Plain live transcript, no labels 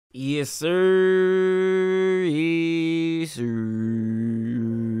Yes, sir. Yes, sir.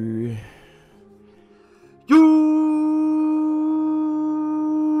 You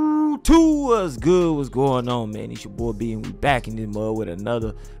too. What's good? What's going on, man? It's your boy B, and we back in this mud with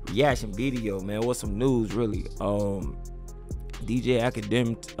another reaction video, man. What's some news, really? DJ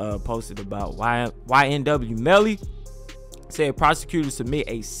Academic posted about YNW Melly. Said prosecutors submit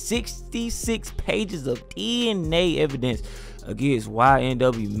a 66 pages of DNA evidence against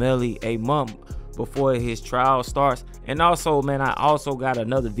YNW Melly a month before his trial starts. And also, man, I also got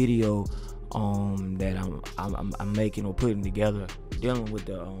another video that I'm making or putting together dealing with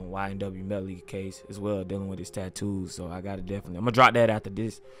the YNW Melly case as well, dealing with his tattoos. So I gotta I'm gonna drop that after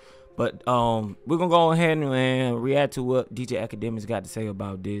this. But we're gonna go ahead and react to what DJ Academics got to say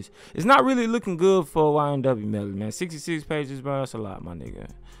about this. It's not really looking good for YNW Melly, man. 66 pages, bro. That's a lot, my nigga.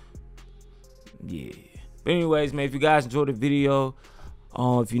 Yeah. But anyways, man, if you guys enjoyed the video,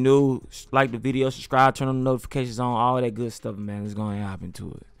 if you're new, like the video, subscribe, turn on the notifications on, all that good stuff, man. Let's go and hop into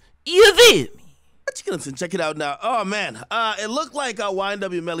it. You feel me? Check it out now. Oh man, it looked like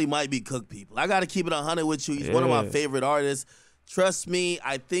YNW Melly might be cooked, people. I gotta keep it 100 with you. He's one of my favorite artists. Trust me,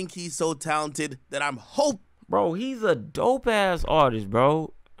 I think he's so talented that I'm Bro, he's a dope ass artist,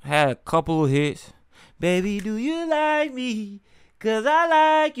 bro. Had a couple of hits. Baby, do you like me? Cause I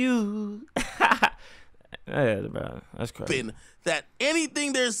like you. Yeah, bro, that's crazy. That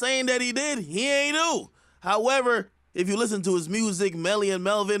anything they're saying that he did, he ain't do. However, if you listen to his music, Melly and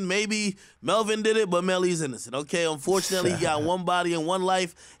Melvin, maybe Melvin did it, but Melly's innocent, okay? Unfortunately, he got one body and one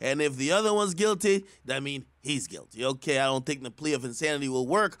life, and if the other one's guilty, that means he's guilty, okay? I don't think the plea of insanity will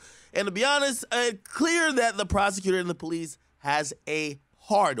work. And to be honest, it's clear that the prosecutor and the police has a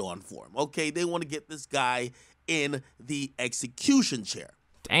hard-on for him, okay? They want to get this guy in the execution chair.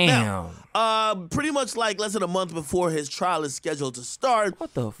 Damn. Now, pretty much like less than a month before his trial is scheduled to start,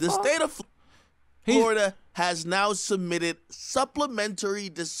 what the fuck? The state of Florida has now submitted supplementary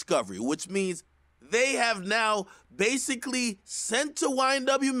discovery, which means they have now basically sent to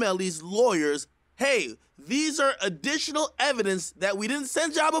YNW Melly's lawyers, hey, these are additional evidence that we didn't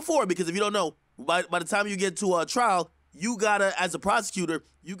send y'all before, because if you don't know, by the time you get to a trial, you gotta, as a prosecutor,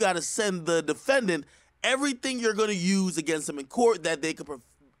 you gotta send the defendant everything you're gonna use against them in court that they could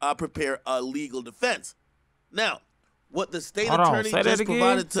prepare a legal defense. Now, what the state attorney just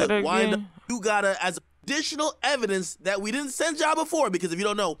provided to YNW, you gotta, as additional evidence that we didn't send y'all before, because if you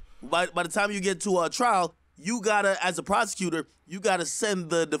don't know, by the time you get to a trial, you gotta, as a prosecutor, you gotta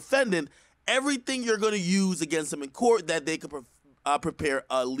send the defendant everything you're gonna use against them in court that they could prepare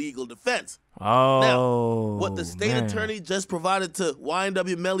a legal defense. Oh, now, what the state attorney just provided to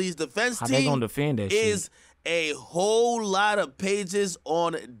YNW Melly's defense team is a whole lot of pages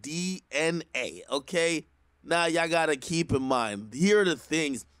on DNA, okay? Now, y'all got to keep in mind, here are the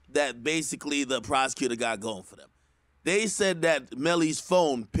things that basically the prosecutor got going for them. They said that Melly's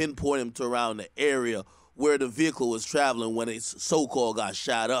phone pinpointed him to around the area where the vehicle was traveling when it so-called got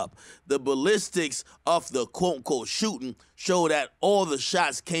shot up. The ballistics of the quote-unquote shooting show that all the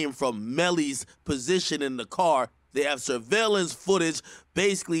shots came from Melly's position in the car. They have surveillance footage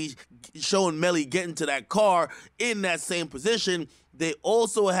basically showing Melly getting to that car in that same position. They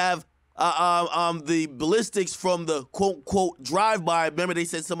also have the ballistics from the quote-unquote drive-by. Remember they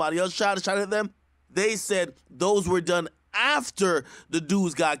said somebody else shot at them? They said those were done after the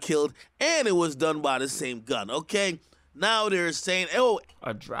dudes got killed, and it was done by the same gun, okay? Now they're saying, oh,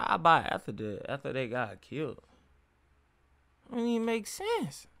 a drive-by after they got killed. I mean, it makes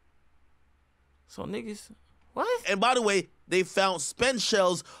sense. So niggas, what? And by the way, they found spent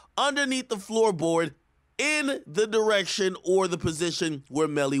shells underneath the floorboard in the direction or the position where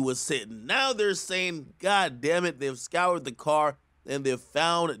Melly was sitting. Now they're saying, God damn it, they've scoured the car and they've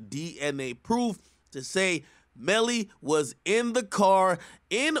found DNA proof to say Melly was in the car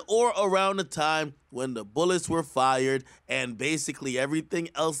in or around the time when the bullets were fired, and basically everything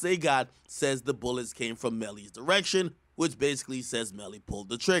else they got says the bullets came from Melly's direction, which basically says Melly pulled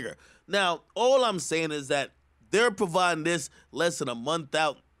the trigger. Now, all I'm saying is that they're providing this less than a month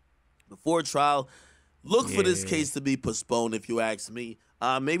out before trial. Look for this case to be postponed, if you ask me.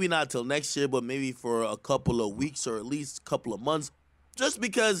 Maybe not till next year, but maybe for a couple of weeks or at least a couple of months. Just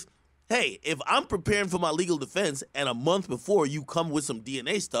because, hey, if I'm preparing for my legal defense and a month before you come with some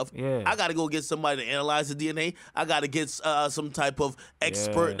DNA stuff, I got to go get somebody to analyze the DNA. I got to get some type of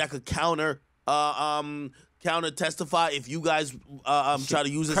expert that could counter testify if you guys try to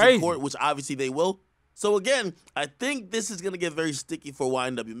use this in court, which obviously they will. So again, I think this is going to get very sticky for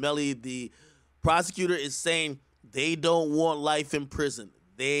YNW Melly. The prosecutor is saying they don't want life in prison.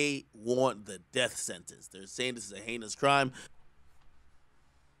 They want the death sentence. They're saying this is a heinous crime.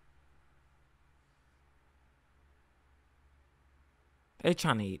 They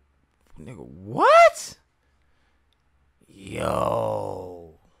trying to eat. Nigga, what?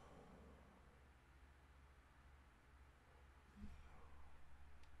 Yo.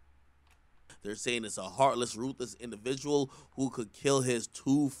 They're saying it's a heartless, ruthless individual who could kill his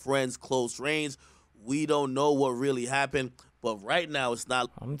 2 friends close range. We don't know what really happened, but right now it's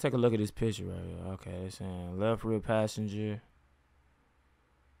not. I'm gonna take a look at this picture right here. Okay, they're saying left rear passenger,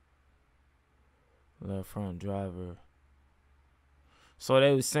 left front driver. So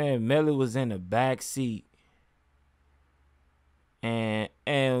they was saying Melly was in the back seat, and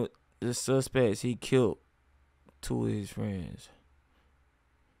the suspects, he killed 2 of his friends.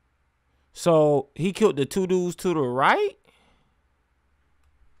 So he killed the 2 dudes to the right?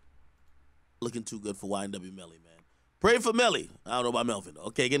 Looking too good for YNW Melly, man. Pray for Melly. I don't know about Melvin, though.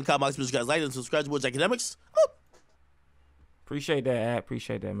 Okay, again, comment, box, guys, like and subscribe to Woods Academics. Woo! Appreciate that, Ad.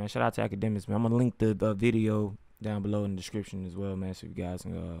 Appreciate that, man. Shout out to Academics, man. I'm gonna link the video down below in the description as well, man, so you guys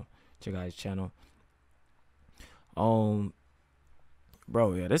can check out his channel. Bro,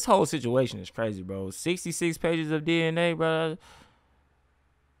 yeah, this whole situation is crazy, bro. 66 pages of DNA, bro.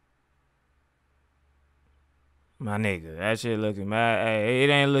 My nigga, that shit looking, man. Hey, it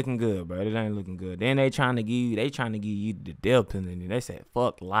ain't looking good, bro. It ain't looking good. Then they trying to give you the death penalty. They said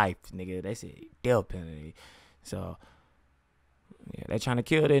fuck life, nigga. They said death penalty. So yeah, they trying to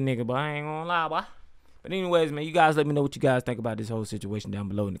kill that nigga, but I ain't gonna lie, boy. But anyways, man, you guys let me know what you guys think about this whole situation down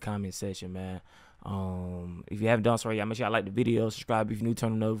below in the comment section, man. If you haven't done so already, make sure y'all like the video, subscribe if you're new,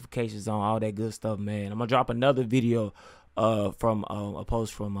 turn the notifications on, all that good stuff, man. I'm gonna drop another video from a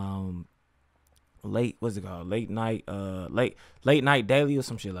post from late night daily or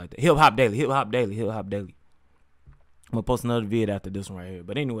some shit like that. Hip hop daily. I'm gonna post another video after this one right here.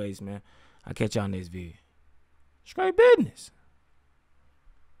 But anyways, man, I'll catch y'all next video. Straight business.